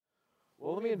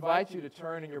Well, let me invite you to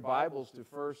turn in your Bibles to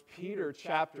 1 Peter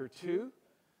chapter 2.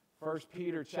 1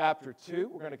 Peter chapter 2.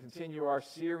 We're going to continue our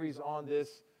series on this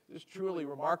truly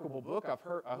remarkable book.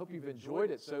 I hope you've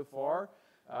enjoyed it so far,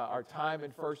 our time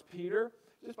in 1 Peter.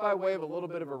 Just by way of a little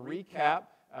bit of a recap,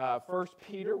 1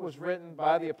 Peter was written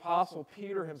by the Apostle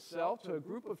Peter himself to a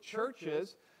group of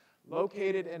churches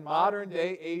located in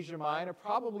modern-day Asia Minor,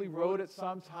 probably wrote it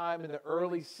sometime in the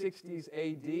early 60s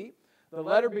A.D. The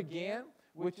letter began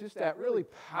with just that really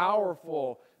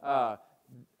powerful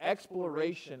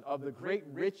exploration of the great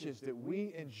riches that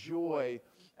we enjoy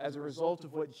as a result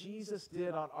of what Jesus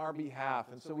did on our behalf.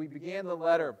 And so we began the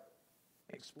letter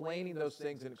explaining those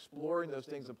things and exploring those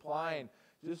things, applying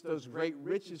just those great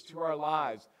riches to our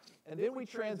lives. And then we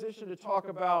transitioned to talk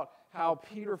about how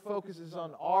Peter focuses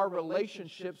on our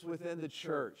relationships within the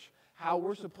church, how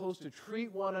we're supposed to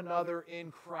treat one another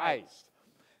in Christ.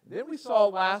 Then we saw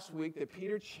last week that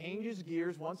Peter changes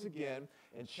gears once again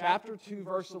in chapter 2,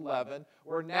 verse 11,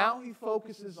 where now he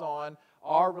focuses on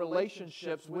our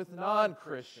relationships with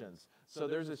non-Christians. So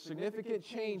there's a significant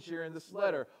change here in this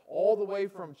letter. All the way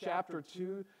from chapter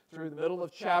 2 through the middle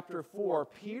of chapter 4,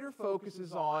 Peter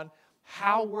focuses on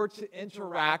how we're to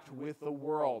interact with the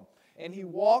world. And he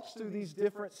walks through these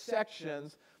different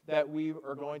sections that we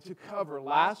are going to cover.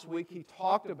 Last week he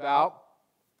talked about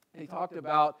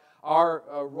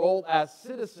our role as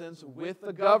citizens with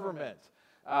the government.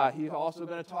 He's also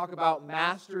going to talk about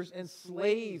masters and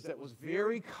slaves. That was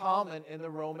very common in the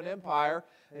Roman Empire.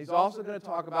 And he's also going to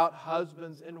talk about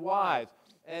husbands and wives.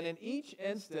 And in each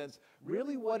instance,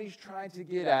 really what he's trying to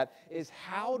get at is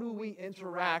how do we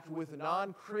interact with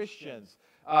non-Christians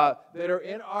that are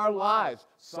in our lives.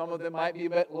 Some of them might be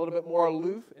a little bit more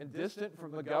aloof and distant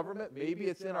from the government. Maybe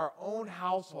it's in our own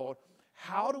household.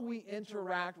 How do we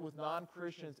interact with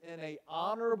non-Christians in an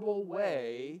honorable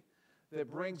way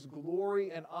that brings glory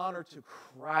and honor to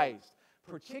Christ?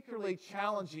 Particularly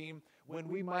challenging when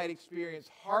we might experience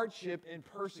hardship and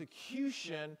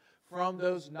persecution from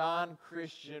those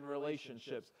non-Christian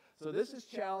relationships. So this is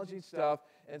challenging stuff,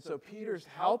 and so Peter's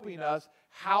helping us.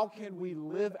 How can we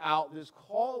live out this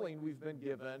calling we've been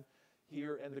given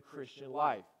here in the Christian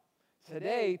life?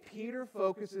 Today, Peter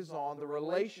focuses on the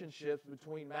relationships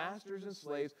between masters and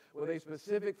slaves with a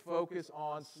specific focus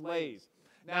on slaves.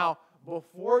 Now,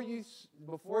 before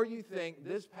you think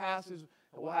this passage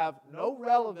will have no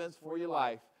relevance for your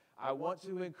life, I want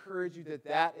to encourage you that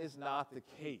that is not the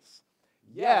case.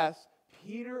 Yes,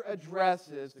 Peter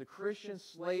addresses the Christian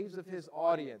slaves of his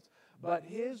audience, but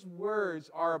his words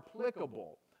are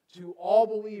applicable to all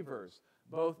believers,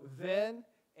 both then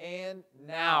and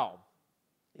now.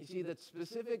 You see, the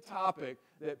specific topic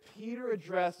that Peter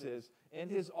addresses in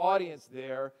his audience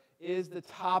there is the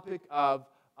topic of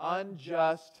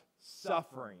unjust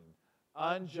suffering.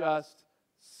 Unjust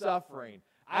suffering.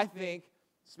 I think,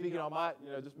 speaking on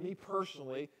just me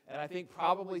personally, and I think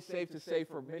probably safe to say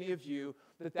for many of you,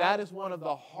 that is one of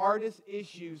the hardest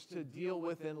issues to deal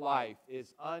with in life,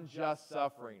 is unjust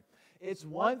suffering. It's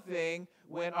one thing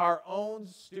when our own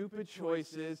stupid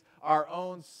choices, our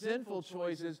own sinful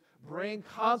choices bring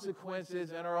consequences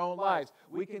in our own lives.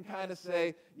 We can kind of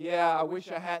say, yeah, I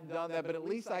wish I hadn't done that, but at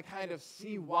least I kind of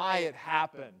see why it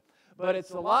happened. But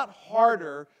it's a lot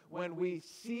harder when we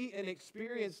see and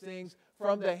experience things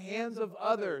from the hands of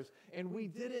others, and we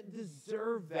didn't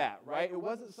deserve that, right? It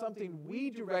wasn't something we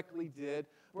directly did,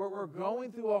 but we're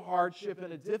going through a hardship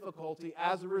and a difficulty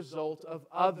as a result of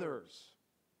others.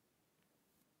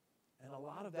 And a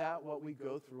lot of that, what we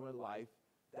go through in life,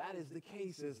 that is the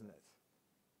case, isn't it?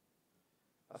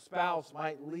 A spouse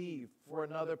might leave for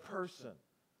another person.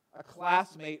 A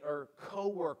classmate or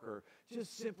coworker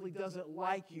just simply doesn't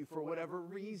like you for whatever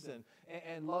reason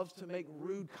and loves to make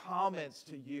rude comments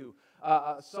to you.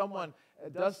 Someone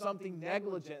does something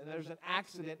negligent and there's an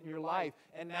accident in your life,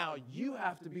 and now you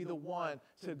have to be the one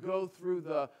to go through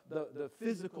the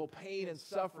physical pain and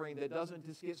suffering that doesn't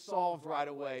just get solved right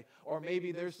away. Or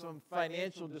maybe there's some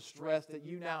financial distress that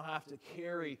you now have to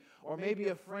carry. Or maybe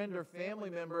a friend or family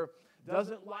member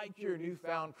doesn't like your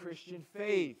newfound Christian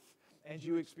faith, and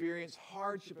you experience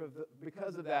hardship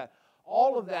because of that.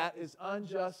 All of that is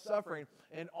unjust suffering,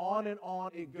 and on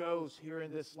it goes here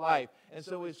in this life. And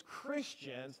so as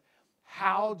Christians,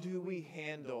 how do we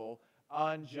handle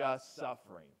unjust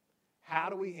suffering? How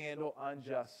do we handle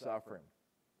unjust suffering?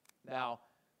 Now,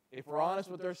 if we're honest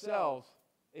with ourselves,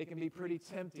 it can be pretty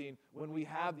tempting when we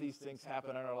have these things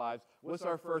happen in our lives. What's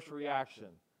our first reaction?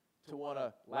 To want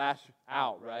to lash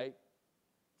out, right?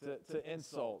 To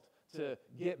insult, to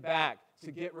get back,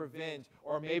 to get revenge.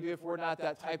 Or maybe if we're not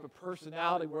that type of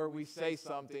personality where we say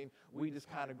something, we just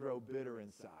kind of grow bitter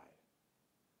inside.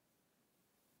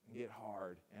 get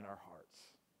hard in our hearts.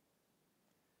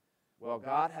 Well,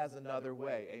 God has another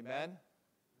way. Amen?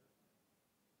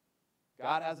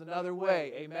 God has another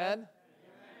way. Amen?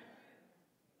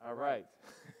 All right.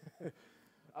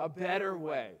 A better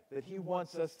way that he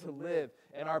wants us to live.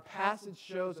 And our passage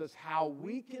shows us how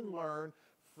we can learn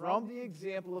from the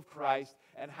example of Christ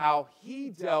and how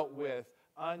he dealt with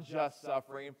unjust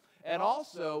suffering, and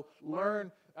also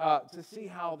learn to see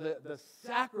how the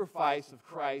sacrifice of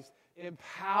Christ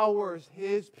empowers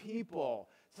his people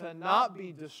to not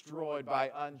be destroyed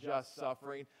by unjust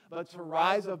suffering, but to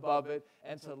rise above it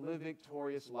and to live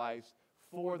victorious lives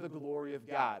for the glory of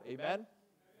God. Amen?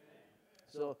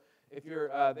 So if you're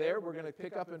there, we're going to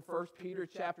pick up in 1 Peter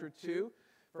chapter 2.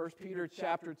 1 Peter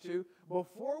chapter 2.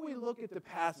 Before we look at the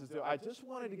passage, though, I just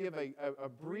wanted to give a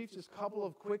brief, just couple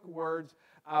of quick words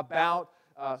about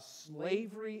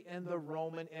slavery in the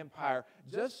Roman Empire.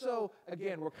 Just so,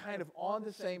 again, we're kind of on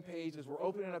the same page as we're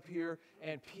opening up here,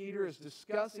 and Peter is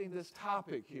discussing this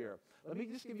topic here. Let me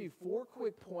just give you 4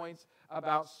 quick points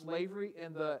about slavery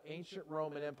in the ancient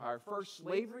Roman Empire. First,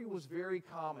 slavery was very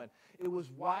common. It was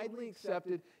widely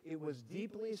accepted. It was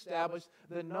deeply established.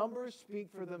 The numbers speak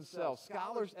for themselves.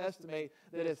 Scholars estimate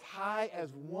that as high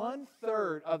as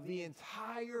 1/3 of the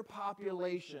entire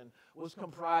population was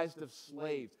comprised of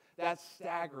slaves. That's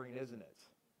staggering, isn't it?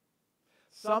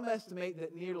 Some estimate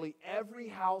that nearly every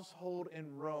household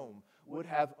in Rome would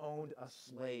have owned a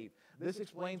slave. This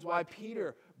explains why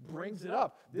Peter brings it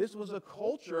up. This was a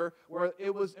culture where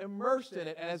it was immersed in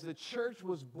it. And as the church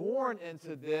was born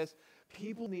into this,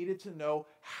 people needed to know,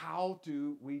 how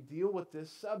do we deal with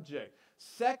this subject?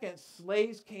 Second,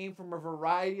 slaves came from a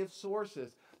variety of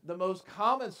sources. The most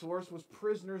common source was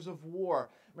prisoners of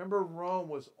war. Remember, Rome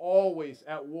was always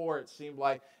at war, it seemed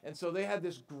like. And so they had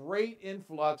this great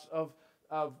influx of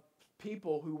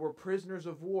people who were prisoners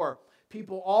of war.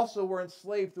 People also were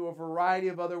enslaved through a variety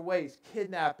of other ways: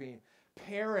 kidnapping,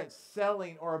 parents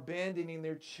selling or abandoning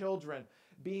their children,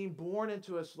 being born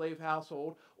into a slave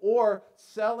household, or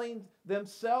selling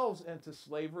themselves into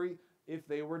slavery if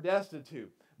they were destitute.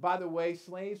 By the way,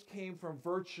 slaves came from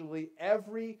virtually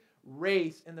every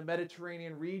race in the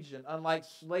Mediterranean region, unlike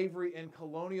slavery in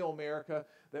colonial America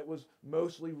that was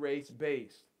mostly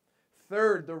race-based.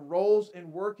 Third, the roles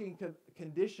and working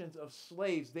conditions of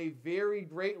slaves, they varied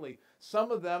greatly.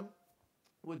 Some of them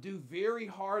would do very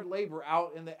hard labor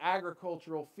out in the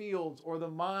agricultural fields or the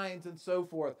mines and so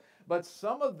forth. But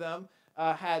some of them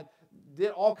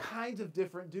did all kinds of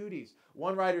different duties.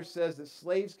 One writer says that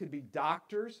slaves could be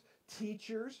doctors,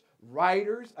 teachers,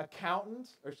 writers,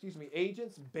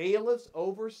 agents, bailiffs,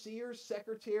 overseers,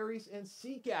 secretaries, and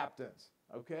sea captains.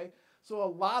 Okay? So a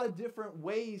lot of different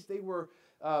ways they were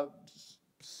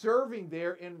serving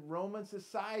there in Roman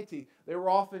society. They were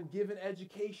often given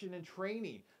education and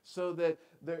training so that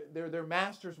their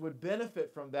masters would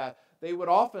benefit from that. They would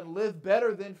often live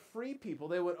better than free people.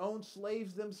 They would own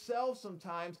slaves themselves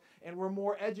sometimes and were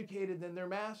more educated than their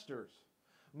masters.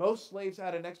 Most slaves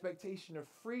had an expectation of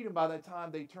freedom by the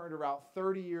time they turned around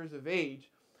 30 years of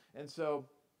age. And so,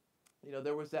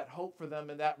 there was that hope for them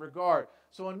in that regard.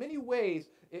 So in many ways,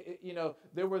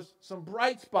 there was some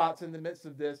bright spots in the midst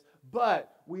of this,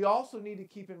 but we also need to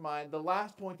keep in mind, the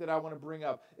last point that I want to bring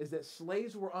up is that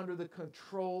slaves were under the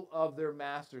control of their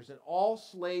masters, and all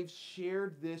slaves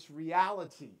shared this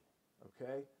reality,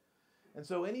 okay? And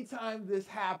so anytime this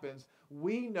happens,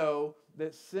 we know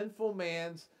that sinful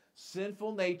man's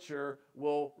sinful nature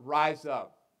will rise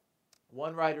up.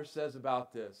 One writer says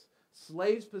about this: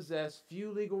 slaves possessed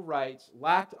few legal rights,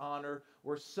 lacked honor,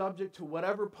 were subject to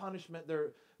whatever punishment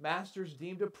their masters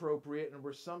deemed appropriate, and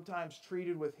were sometimes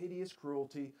treated with hideous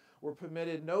cruelty, were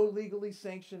permitted no legally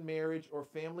sanctioned marriage or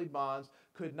family bonds,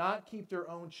 could not keep their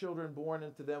own children born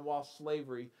into them while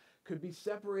slavery, could be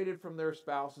separated from their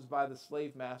spouses by the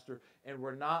slave master, and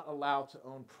were not allowed to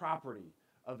own property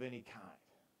of any kind.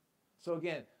 So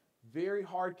again, very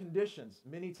hard conditions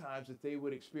many times that they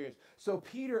would experience. So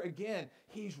Peter, again,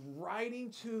 he's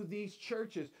writing to these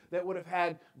churches that would have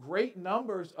had great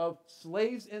numbers of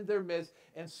slaves in their midst.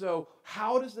 And so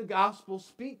how does the gospel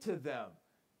speak to them?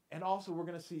 And also we're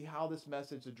going to see how this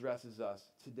message addresses us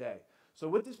today. So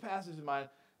with this passage in mind,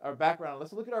 our background,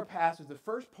 let's look at our passage. The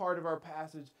first part of our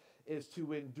passage is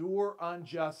to endure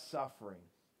unjust suffering.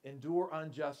 Endure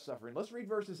unjust suffering. Let's read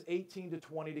verses 18 to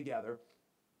 20 together.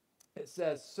 It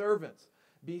says, "Servants,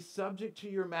 be subject to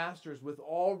your masters with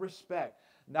all respect,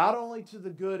 not only to the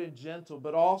good and gentle,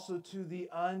 but also to the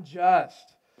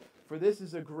unjust. For this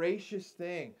is a gracious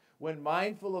thing. When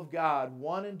mindful of God,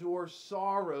 one endures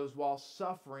sorrows while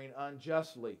suffering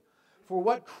unjustly. For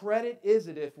what credit is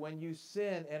it if when you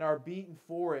sin and are beaten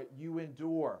for it, you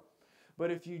endure? But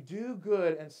if you do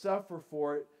good and suffer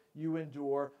for it, you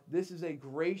endure. This is a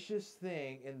gracious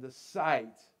thing in the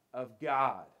sight of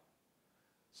God.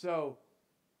 So,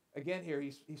 again here,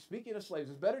 he's speaking of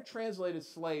slaves. It's better translated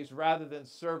slaves rather than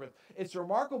servants. It's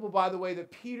remarkable, by the way,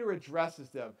 that Peter addresses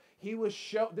them.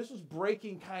 This was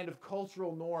breaking kind of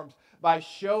cultural norms by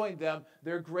showing them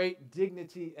their great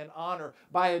dignity and honor,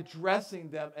 by addressing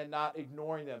them and not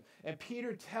ignoring them. And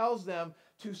Peter tells them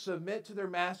to submit to their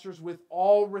masters with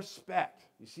all respect.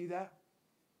 You see that?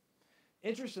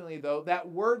 Interestingly, though, that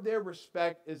word there,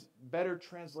 respect, is better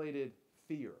translated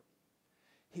fear.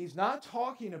 He's not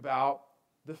talking about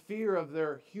the fear of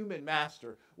their human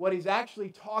master. What he's actually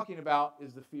talking about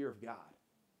is the fear of God.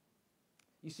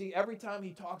 You see, every time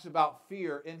he talks about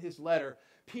fear in his letter,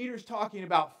 Peter's talking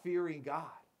about fearing God.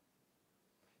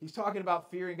 He's talking about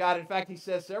fearing God. In fact, he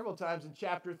says several times in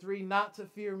chapter 3, not to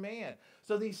fear man.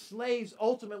 So these slaves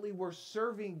ultimately were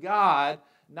serving God,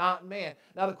 not man.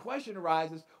 Now the question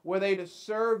arises, were they to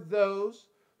serve those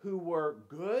who were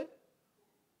good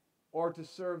or to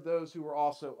serve those who were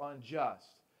also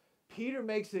unjust? Peter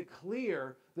makes it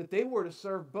clear that they were to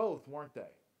serve both, weren't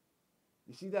they?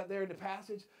 You see that there in the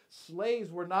passage? Slaves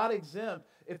were not exempt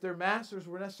if their masters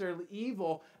were necessarily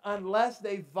evil unless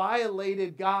they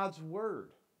violated God's word.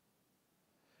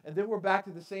 And then we're back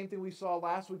to the same thing we saw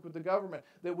last week with the government,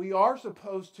 that we are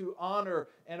supposed to honor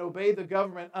and obey the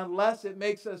government unless it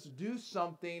makes us do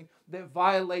something that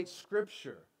violates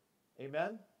Scripture.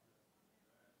 Amen?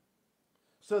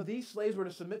 So these slaves were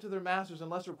to submit to their masters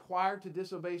unless required to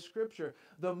disobey Scripture.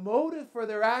 The motive for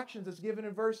their actions is given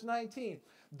in verse 19.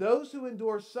 Those who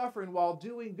endure suffering while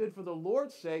doing good for the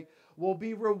Lord's sake will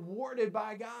be rewarded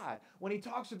by God. When he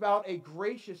talks about a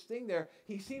gracious thing there,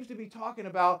 he seems to be talking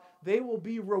about they will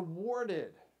be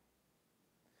rewarded.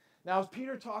 Now, is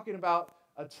Peter talking about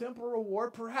a temporal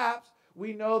reward? Perhaps.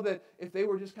 We know that if they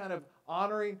were just kind of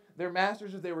honoring their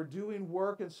masters, if they were doing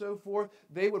work and so forth,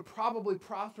 they would probably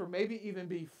prosper, maybe even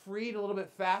be freed a little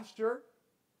bit faster.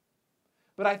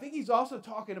 But I think he's also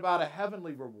talking about a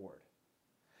heavenly reward.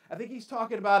 I think he's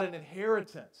talking about an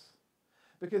inheritance,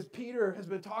 because Peter has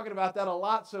been talking about that a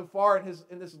lot so far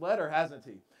in this letter, hasn't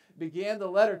he? Began the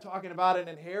letter talking about an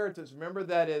inheritance. Remember,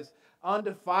 that is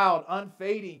undefiled,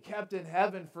 unfading, kept in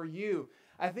heaven for you.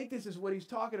 I think this is what he's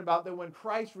talking about, that when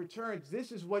Christ returns,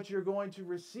 this is what you're going to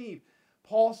receive.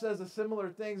 Paul says a similar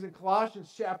things in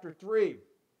Colossians chapter 3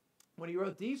 when he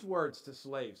wrote these words to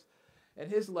slaves. In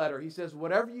his letter, he says,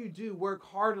 whatever you do, work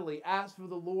heartily, as for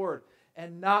the Lord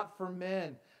and not for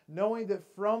men, knowing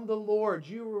that from the Lord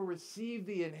you will receive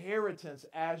the inheritance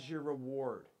as your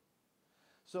reward.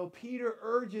 So Peter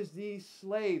urges these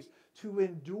slaves to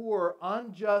endure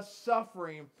unjust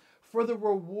suffering for the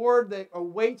reward that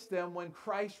awaits them when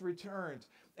Christ returns.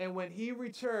 And when he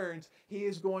returns, he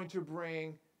is going to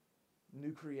bring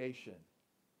new creation,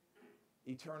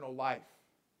 eternal life,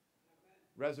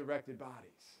 resurrected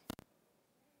bodies.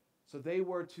 So they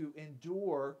were to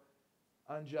endure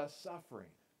unjust suffering.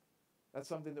 That's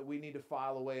something that we need to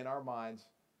file away in our minds,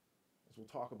 as we'll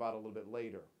talk about a little bit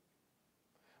later.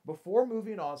 Before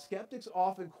moving on, skeptics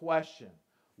often question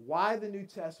why the New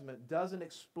Testament doesn't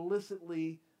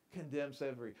explicitly condemn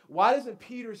slavery. Why doesn't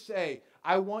Peter say,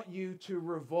 I want you to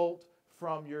revolt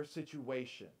from your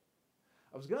situation?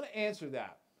 I was going to answer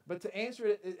that, but to answer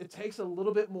it, it takes a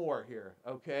little bit more here,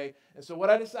 okay? And so what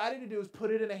I decided to do is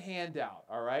put it in a handout,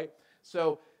 all right?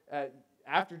 So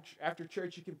after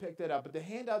church, you can pick that up. But the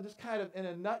handout just kind of in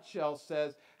a nutshell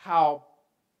says how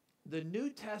the New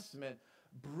Testament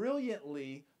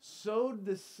brilliantly sowed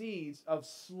the seeds of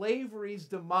slavery's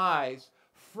demise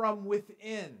from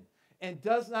within and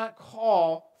does not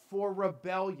call for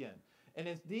rebellion. And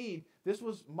indeed, this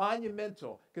was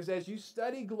monumental, because as you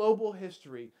study global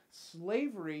history,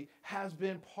 slavery has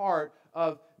been part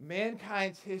of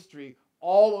mankind's history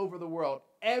all over the world.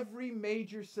 Every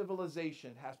major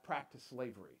civilization has practiced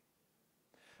slavery.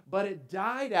 But it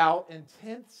died out in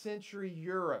 10th century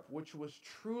Europe, which was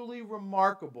truly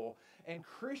remarkable, and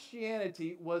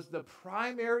Christianity was the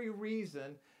primary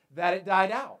reason that it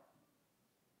died out.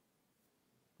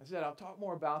 I said I'll talk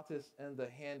more about this in the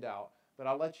handout, but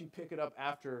I'll let you pick it up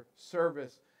after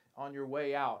service on your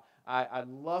way out. I'd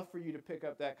love for you to pick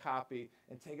up that copy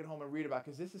and take it home and read about,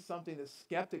 because this is something that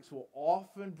skeptics will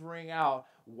often bring out.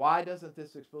 Why doesn't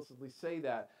this explicitly say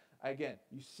that? Again,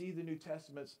 you see the New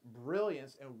Testament's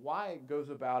brilliance and why it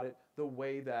goes about it the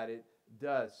way that it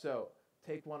does. So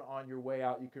take one on your way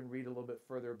out. You can read a little bit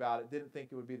further about it. Didn't think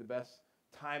it would be the best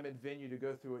time and venue to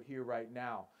go through it here right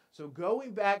now. So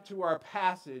going back to our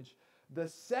passage, the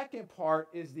second part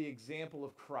is the example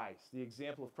of Christ. The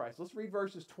example of Christ. Let's read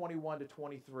verses 21 to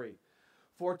 23.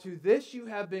 For to this you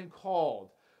have been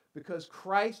called, because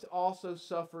Christ also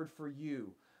suffered for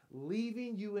you,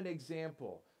 leaving you an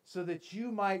example, so that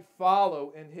you might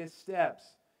follow in his steps.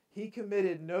 He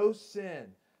committed no sin,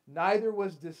 neither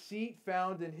was deceit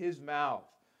found in his mouth.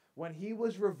 When he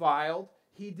was reviled,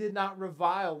 he did not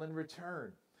revile in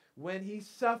return. When he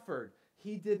suffered,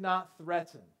 he did not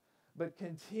threaten, but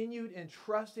continued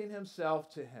entrusting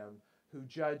himself to him who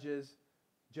judges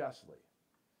justly.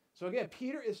 So again,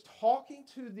 Peter is talking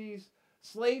to these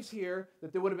slaves here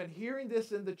that they would have been hearing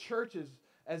this in the churches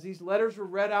as these letters were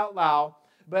read out loud.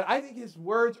 But I think his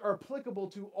words are applicable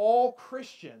to all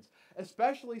Christians,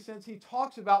 especially since he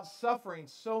talks about suffering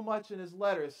so much in his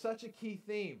letter. It's such a key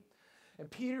theme. And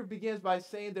Peter begins by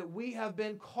saying that we have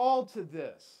been called to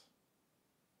this.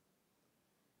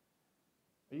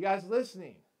 Are you guys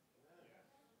listening?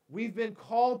 We've been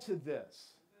called to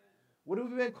this. What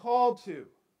have we been called to?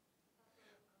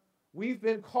 We've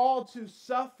been called to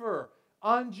suffer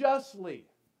unjustly.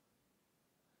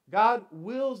 God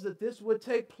wills that this would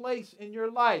take place in your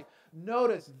life.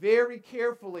 Notice very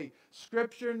carefully,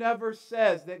 Scripture never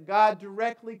says that God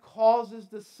directly causes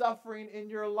the suffering in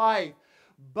your life,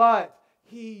 but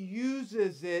he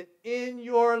uses it in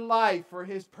your life for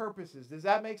his purposes. Does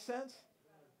that make sense?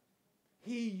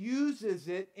 He uses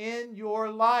it in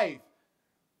your life.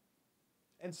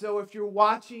 And so if you're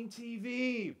watching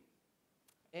TV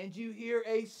and you hear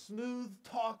a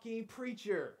smooth-talking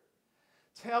preacher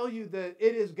tell you that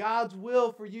it is God's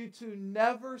will for you to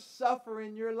never suffer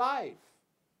in your life,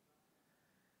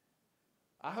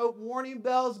 I hope warning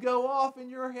bells go off in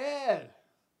your head,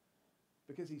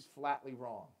 because he's flatly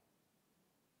wrong.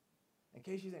 In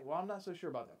case you think, well, I'm not so sure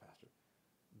about that, Pastor.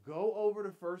 Go over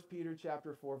to 1 Peter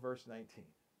chapter 4, verse 19,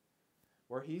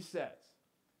 where he says,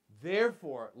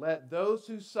 therefore, let those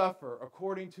who suffer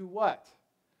according to what?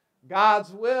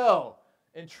 God's will,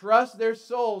 entrust their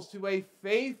souls to a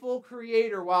faithful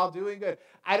Creator while doing good.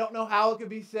 I don't know how it could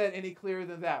be said any clearer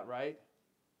than that, right?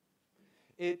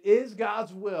 It is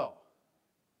God's will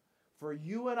for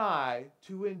you and I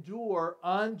to endure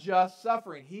unjust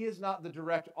suffering. He is not the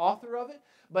direct author of it,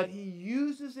 but he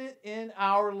uses it in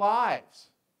our lives.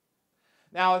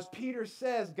 Now, as Peter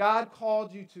says, God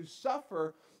called you to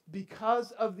suffer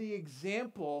because of the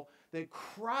example that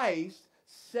Christ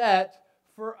set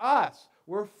for us.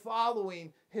 We're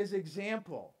following his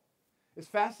example. It's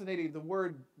fascinating. The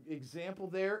word example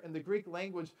there in the Greek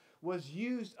language was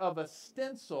used of a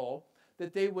stencil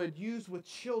that they would use with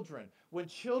children. When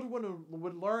children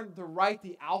would learn to write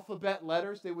the alphabet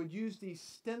letters, they would use these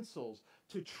stencils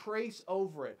to trace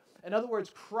over it. In other words,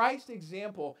 Christ's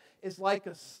example is like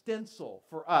a stencil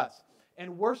for us.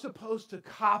 And we're supposed to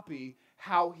copy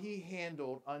how he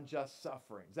handled unjust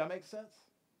suffering. Does that make sense?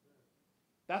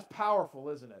 That's powerful,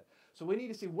 isn't it? So we need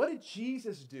to see, what did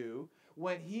Jesus do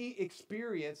when he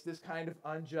experienced this kind of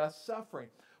unjust suffering?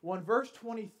 Well, in verse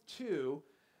 22,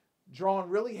 drawn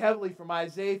really heavily from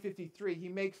Isaiah 53, he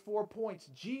makes 4 points.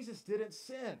 Jesus didn't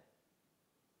sin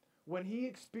when he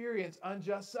experienced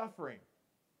unjust suffering.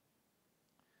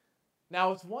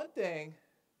 Now, it's one thing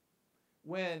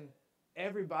when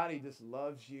everybody just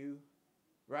loves you,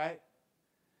 right?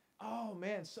 Oh,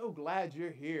 man, so glad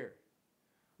you're here.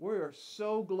 We are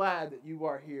so glad that you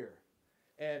are here.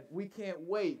 And we can't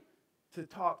wait to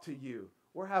talk to you.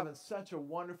 We're having such a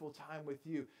wonderful time with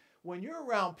you. When you're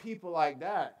around people like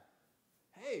that,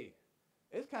 hey,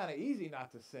 it's kind of easy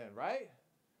not to sin, right?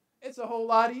 It's a whole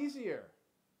lot easier.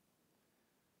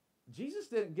 Jesus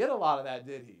didn't get a lot of that,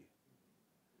 did he?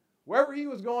 Wherever he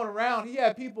was going around, he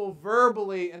had people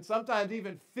verbally and sometimes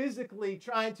even physically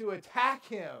trying to attack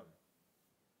him.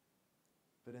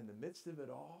 But in the midst of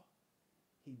it all,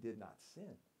 he did not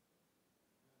sin.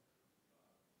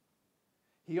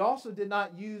 He also did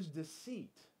not use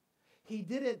deceit. He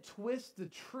didn't twist the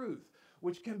truth,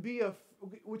 which can be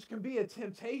a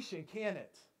temptation, can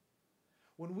it?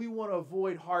 When we want to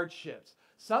avoid hardships.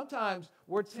 Sometimes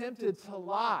we're tempted to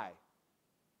lie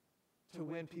to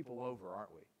win people over,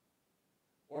 aren't we?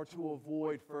 Or to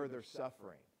avoid further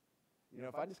suffering. You know,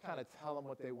 if I just kind of tell them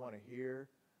what they want to hear,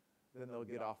 then they'll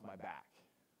get off my back.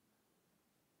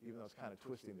 Even though it's kind of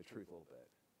twisting the truth a little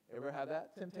bit. Ever had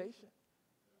that temptation?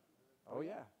 Oh,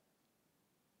 yeah.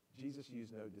 Jesus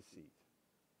used no deceit.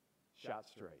 Shot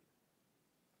straight.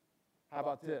 How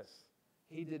about this?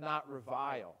 He did not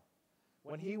revile.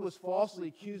 When he was falsely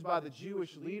accused by the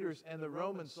Jewish leaders and the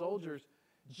Roman soldiers,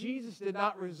 Jesus did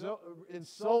not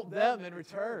insult them in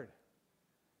return.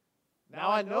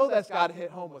 Now, I know that's got to hit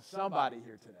home with somebody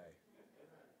here today.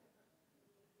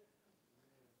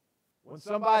 When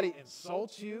somebody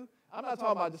insults you, I'm not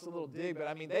talking about just a little dig, but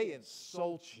I mean they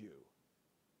insult you.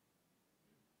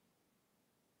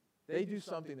 they do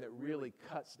something that really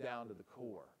cuts down to the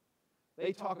core.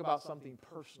 They talk about something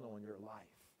personal in your life.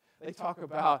 They talk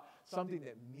about something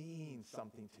that means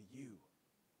something to you.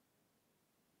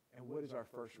 And what is our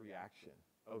first reaction?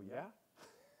 Oh, yeah?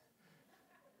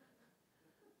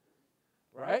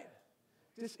 Right?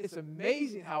 It's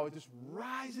amazing how it just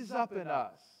rises up in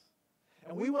us.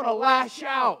 And we want to lash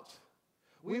out.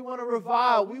 We want to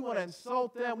revile. We want to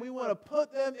insult them. We want to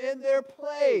put them in their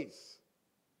place.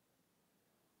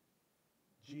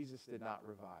 Jesus did not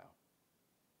revile.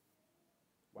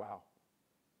 Wow.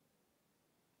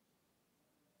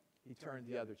 He turned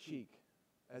the other cheek,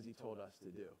 as he told us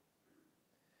to do.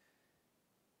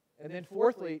 And then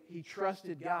fourthly, he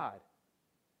trusted God.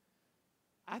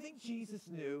 I think Jesus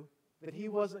knew that he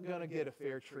wasn't going to get a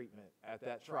fair treatment at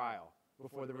that trial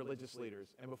before the religious leaders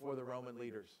and before the Roman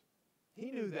leaders.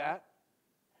 He knew that,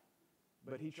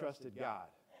 but he trusted God,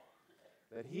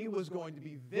 that he was going to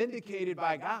be vindicated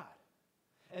by God.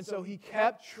 And so he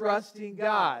kept trusting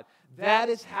God. That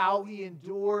is how he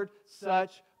endured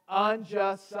such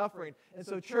unjust suffering. And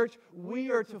so, church,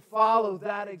 we are to follow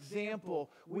that example.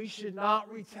 We should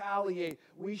not retaliate.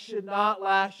 We should not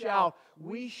lash out.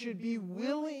 We should be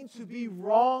willing to be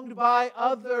wronged by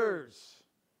others.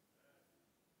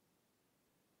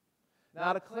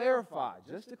 Now,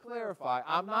 just to clarify,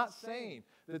 I'm not saying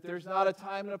that there's not a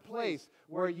time and a place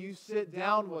where you sit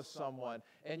down with someone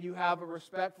and you have a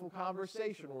respectful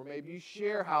conversation, or maybe you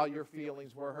share how your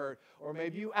feelings were hurt, or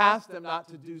maybe you ask them not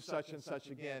to do such and such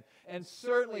again. And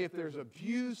certainly if there's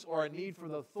abuse or a need for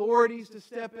the authorities to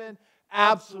step in,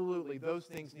 absolutely, those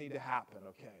things need to happen,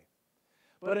 okay?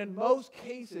 But in most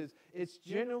cases, it's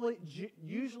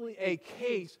usually a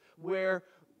case where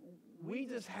we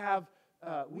just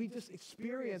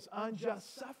experience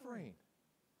unjust suffering.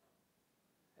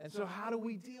 And so how do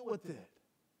we deal with it?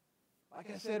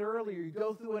 Like I said earlier, you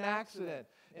go through an accident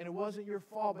and it wasn't your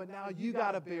fault, but now you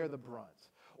got to bear the brunt.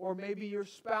 Or maybe your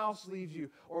spouse leaves you,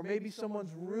 or maybe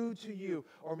someone's rude to you,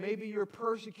 or maybe you're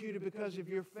persecuted because of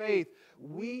your faith.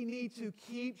 We need to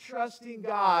keep trusting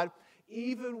God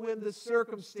even when the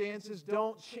circumstances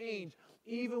don't change,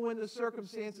 even when the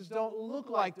circumstances don't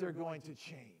look like they're going to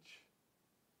change.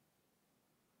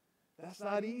 That's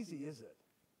not easy, is it?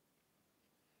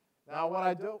 Now, what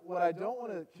I don't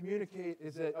want to communicate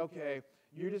is that, okay,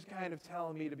 you're just kind of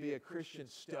telling me to be a Christian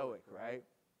stoic, right?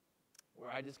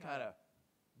 Where I just kind of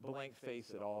blank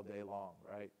face it all day long,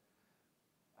 right?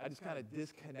 I just kind of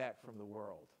disconnect from the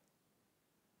world.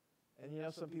 And you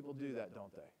know, some people do that,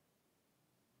 don't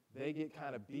they? They get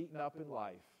kind of beaten up in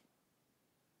life,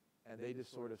 and they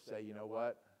just sort of say, you know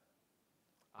what?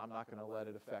 I'm not going to let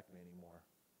it affect me anymore.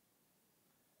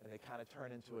 And they kind of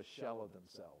turn into a shell of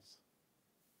themselves.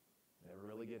 Never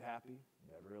really get happy,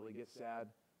 never really get sad,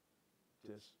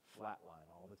 just flatline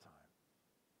all the time.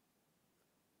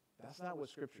 That's not what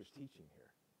Scripture's teaching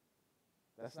here.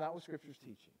 That's not what Scripture's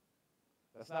teaching.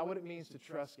 That's not what it means to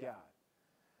trust God.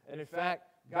 And in fact,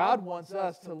 God wants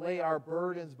us to lay our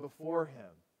burdens before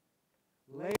Him.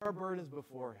 Lay our burdens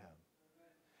before Him.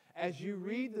 As you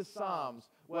read the Psalms,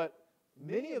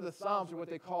 many of the Psalms are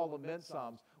what they call lament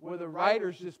Psalms, where the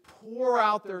writers just pour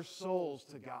out their souls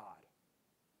to God.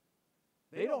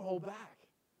 They don't hold back.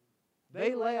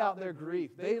 They lay out their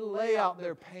grief. They lay out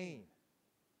their pain.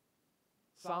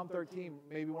 Psalm 13,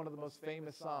 maybe one of the most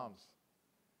famous Psalms.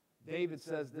 David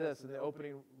says this in the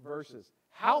opening verses.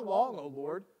 How long, O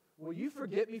Lord, will you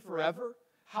forget me forever?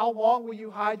 How long will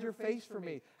you hide your face from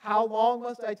me? How long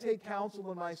must I take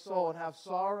counsel in my soul and have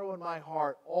sorrow in my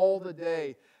heart all the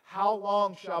day? How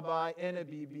long shall my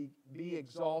enemy be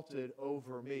exalted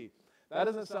over me? That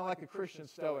doesn't sound like a Christian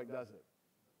stoic, does it?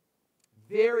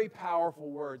 Very powerful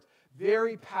words,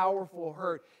 very powerful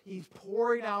hurt. He's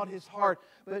pouring out his heart.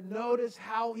 But notice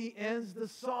how he ends the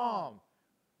psalm.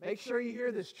 Make sure you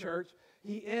hear this, church.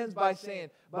 He ends by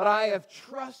saying, but I have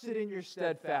trusted in your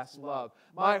steadfast love.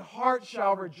 My heart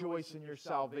shall rejoice in your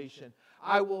salvation.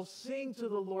 I will sing to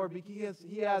the Lord because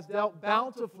he has dealt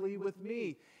bountifully with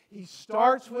me. He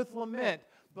starts with lament,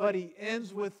 but he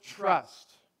ends with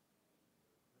trust.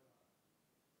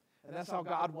 And that's how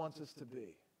God wants us to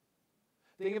be.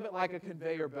 Think of it like a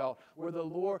conveyor belt where the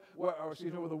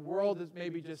world is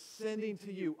maybe just sending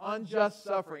to you unjust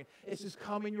suffering. It's just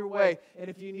coming your way. And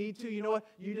if you need to, you know what?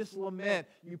 You just lament.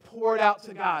 You pour it out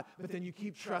to God, but then you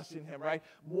keep trusting Him, right?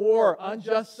 More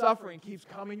unjust suffering keeps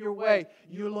coming your way.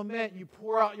 You lament. You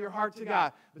pour out your heart to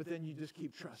God, but then you just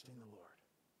keep trusting the Lord.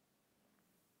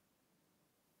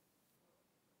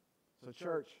 So,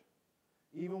 church,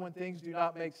 even when things do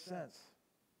not make sense,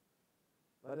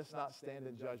 let us not stand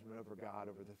in judgment over God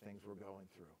over the things we're going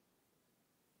through.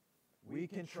 We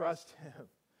can trust Him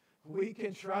We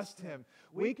can trust Him.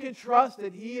 We can trust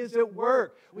that He is at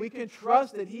work. We can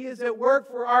trust that He is at work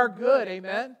for our good.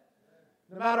 Amen?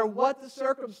 No matter what the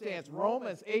circumstance.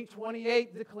 Romans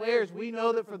 8:28 declares, we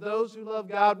know that for those who love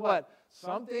God, what?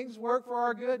 Some things work for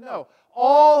our good? No.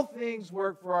 All things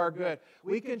work for our good.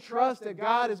 We can trust that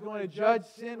God is going to judge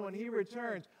sin when He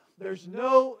returns. There's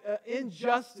no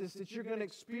injustice that you're going to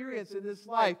experience in this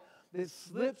life that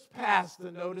slips past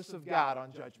the notice of God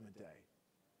on Judgment Day.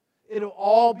 It'll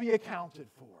all be accounted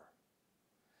for.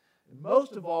 And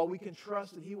most of all, we can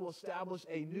trust that He will establish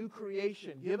a new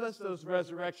creation. Give us those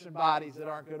resurrection bodies that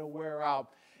aren't going to wear out.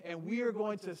 And we are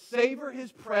going to savor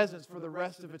His presence for the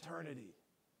rest of eternity.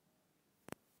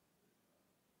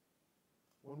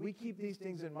 When we keep these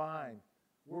things in mind,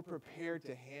 we're prepared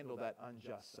to handle that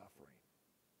unjust suffering,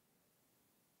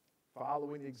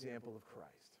 following the example of Christ.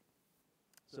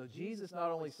 So Jesus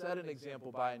not only set an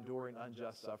example by enduring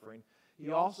unjust suffering,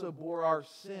 He also bore our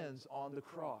sins on the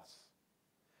cross.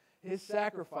 His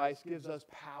sacrifice gives us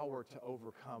power to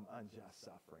overcome unjust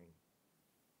suffering.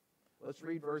 Let's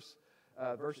read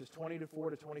verses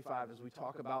 24 to 25 as we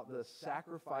talk about the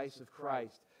sacrifice of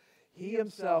Christ. He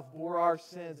Himself bore our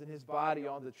sins in His body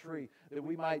on the tree, that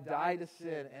we might die to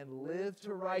sin and live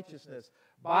to righteousness.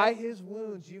 By His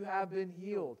wounds you have been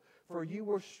healed. For you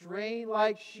were straying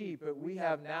like sheep, but we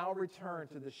have now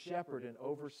returned to the shepherd and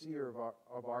overseer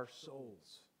of our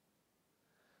souls.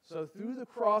 So through the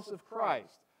cross of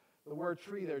Christ, the word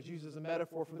tree there is used as a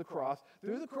metaphor for the cross.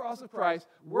 Through the cross of Christ,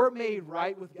 we're made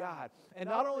right with God. And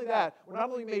not only that, we're not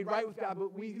only made right with God,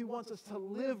 but He wants us to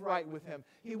live right with Him.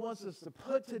 He wants us to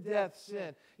put to death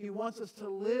sin. He wants us to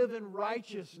live in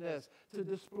righteousness, to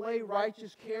display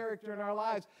righteous character in our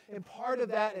lives. And part of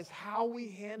that is how we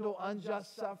handle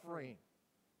unjust suffering.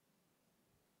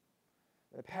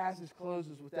 The passage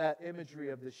closes with that imagery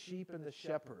of the sheep and the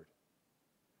shepherd.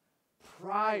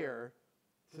 Prior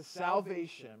to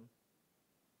salvation,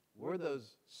 we're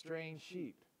those strange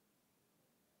sheep.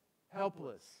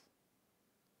 Helpless.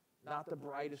 Not the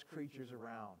brightest creatures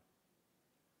around.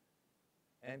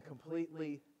 And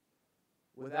completely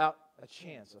without a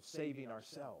chance of saving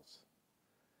ourselves.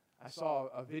 I saw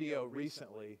a video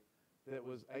recently that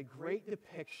was a great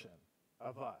depiction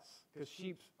of us, because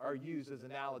sheep are used as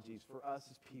analogies for us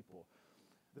as people.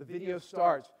 The video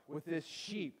starts with this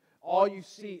sheep. All you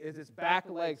see is its back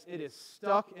legs. It is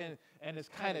stuck in this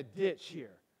kind of ditch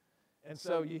here. And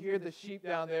so you hear the sheep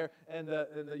down there, and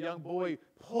the young boy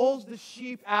pulls the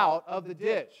sheep out of the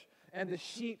ditch. And the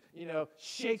sheep,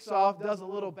 shakes off, does a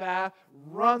little bath,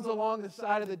 runs along the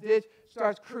side of the ditch,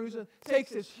 starts cruising,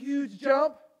 takes this huge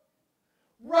jump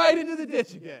right into the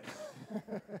ditch again.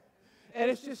 And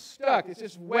it's just stuck. It's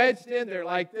just wedged in there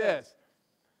like this.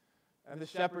 And the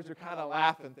shepherds are kind of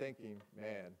laughing, thinking,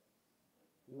 man,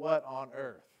 what on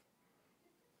earth?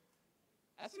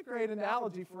 That's a great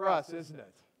analogy for us, isn't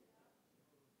it?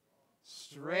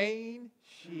 Straying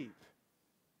sheep,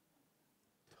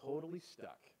 totally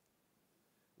stuck,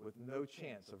 with no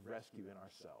chance of rescuing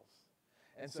ourselves.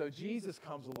 And so Jesus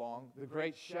comes along, the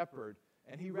great shepherd,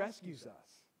 and He rescues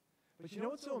us. But you know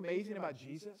what's so amazing about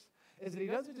Jesus? Is that He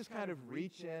doesn't just kind of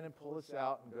reach in and pull us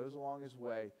out and goes along His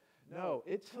way. No,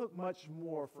 it took much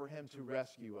more for Him to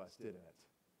rescue us, didn't it?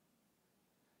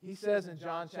 He says in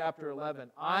John chapter 11,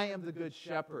 I am the good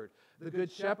shepherd. The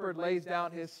good shepherd lays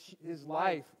down his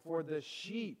life for the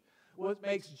sheep. What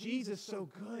makes Jesus so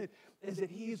good is that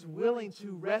He's willing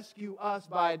to rescue us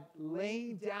by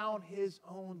laying down His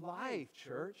own life,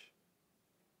 church.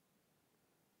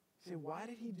 You say, why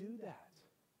did He do that?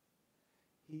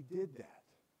 He did that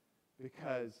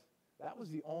because that was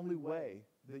the only way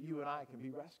that you and I can be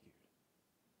rescued.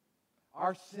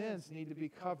 Our sins need to be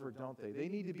covered, don't they? They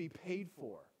need to be paid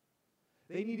for.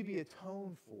 They need to be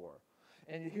atoned for.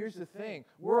 And here's the thing.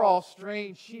 We're all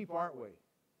strange sheep, aren't we?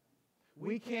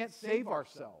 We can't save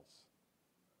ourselves.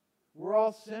 We're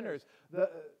all sinners.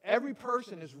 Every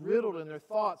person is riddled in their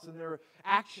thoughts and their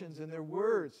actions and their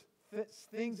words,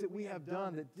 things that we have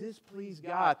done that displease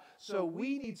God. So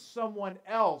we need someone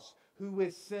else who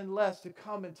is sinless to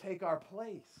come and take our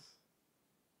place.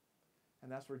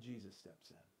 And that's where Jesus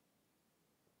steps in.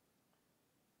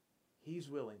 He's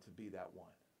willing to be that one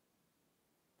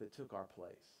that took our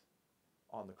place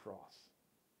on the cross.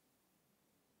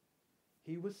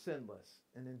 He was sinless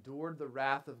and endured the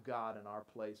wrath of God in our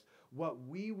place. What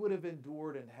we would have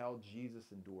endured in hell, Jesus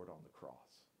endured on the cross.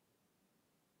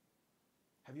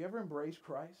 Have you ever embraced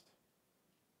Christ?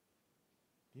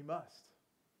 You must.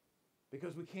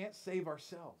 Because we can't save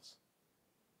ourselves.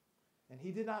 And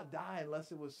He did not die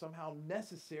unless it was somehow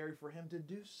necessary for Him to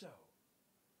do so.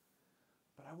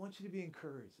 But I want you to be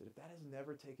encouraged that if that has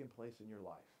never taken place in your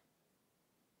life,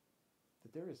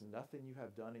 that there is nothing you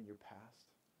have done in your past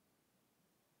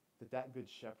that good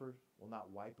shepherd will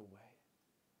not wipe away.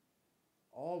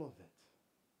 All of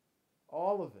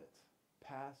it,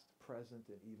 past, present,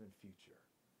 and even future,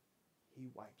 he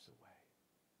wipes away.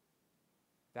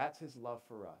 That's his love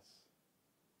for us.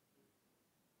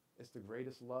 It's the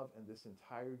greatest love in this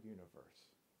entire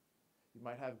universe. You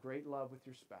might have great love with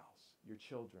your spouse, your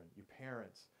children, your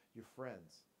parents, your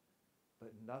friends,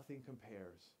 but nothing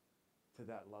compares to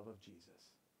that love of Jesus.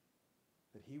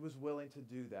 That he was willing to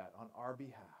do that on our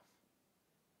behalf.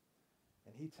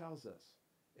 And he tells us,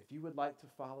 if you would like to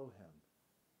follow him,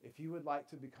 if you would like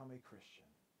to become a Christian,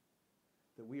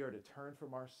 that we are to turn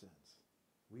from our sins.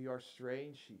 We are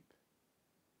straying sheep.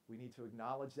 We need to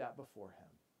acknowledge that before him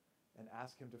and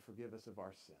ask him to forgive us of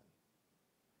our sin.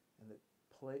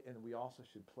 And we also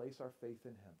should place our faith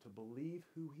in him, to believe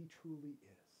who he truly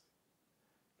is.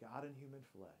 God in human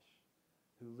flesh,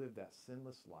 who lived that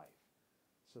sinless life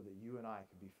so that you and I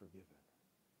can be forgiven.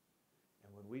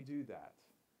 And when we do that,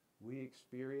 we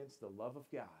experience the love of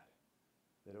God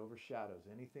that overshadows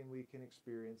anything we can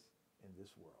experience in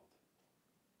this world.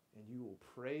 And you will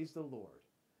praise the Lord,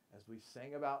 as we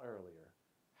sang about earlier,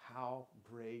 how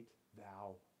great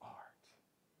thou art.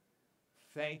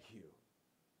 Thank you,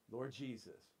 Lord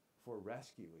Jesus, for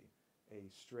rescuing a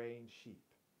straying sheep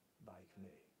like me.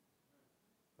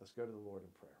 Let's go to the Lord in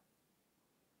prayer.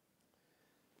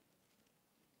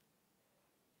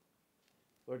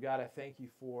 Lord God, I thank you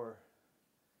for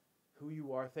who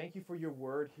you are. Thank you for your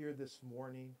word here this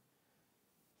morning.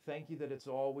 Thank you that it's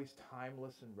always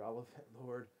timeless and relevant,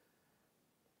 Lord.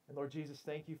 And Lord Jesus,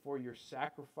 thank you for your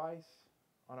sacrifice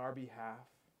on our behalf.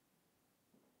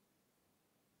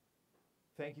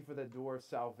 Thank you for that door of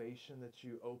salvation that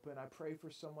you open. I pray for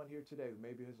someone here today who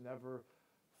maybe has never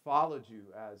followed you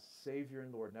as Savior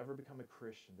and Lord, never become a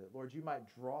Christian, that, Lord, you might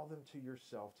draw them to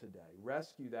yourself today.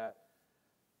 Rescue that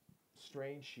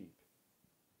straying sheep,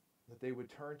 that they would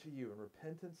turn to you in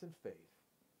repentance and faith.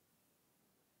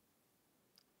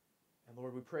 And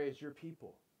Lord, we pray as your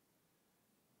people,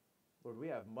 Lord, we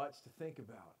have much to think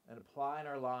about and apply in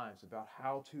our lives about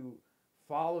how to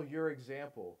follow your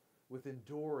example with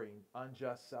enduring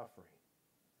unjust suffering.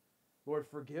 Lord,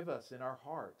 forgive us in our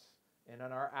hearts and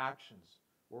in our actions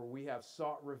where we have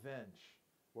sought revenge,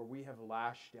 where we have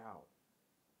lashed out,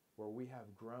 where we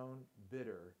have grown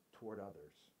bitter toward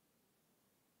others.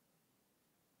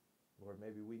 Lord,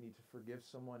 maybe we need to forgive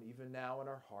someone even now in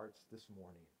our hearts this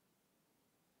morning.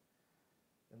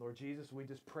 And Lord Jesus, we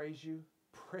just praise you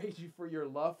for your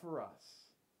love for us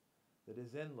that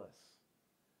is endless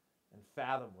and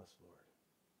fathomless, Lord.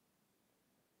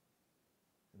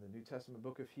 In the New Testament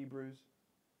book of Hebrews,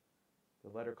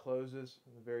 the letter closes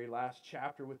in the very last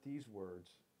chapter with these words.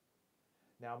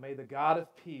 Now may the God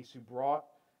of peace, who brought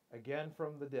again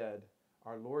from the dead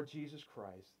our Lord Jesus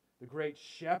Christ, the great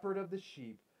shepherd of the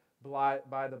sheep,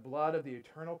 by the blood of the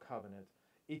eternal covenant,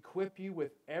 equip you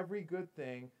with every good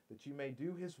thing that you may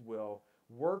do his will,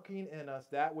 working in us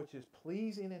that which is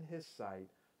pleasing in his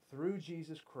sight, through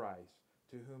Jesus Christ,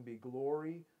 to whom be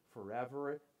glory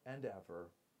forever and ever.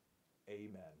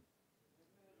 Amen.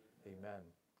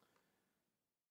 Amen.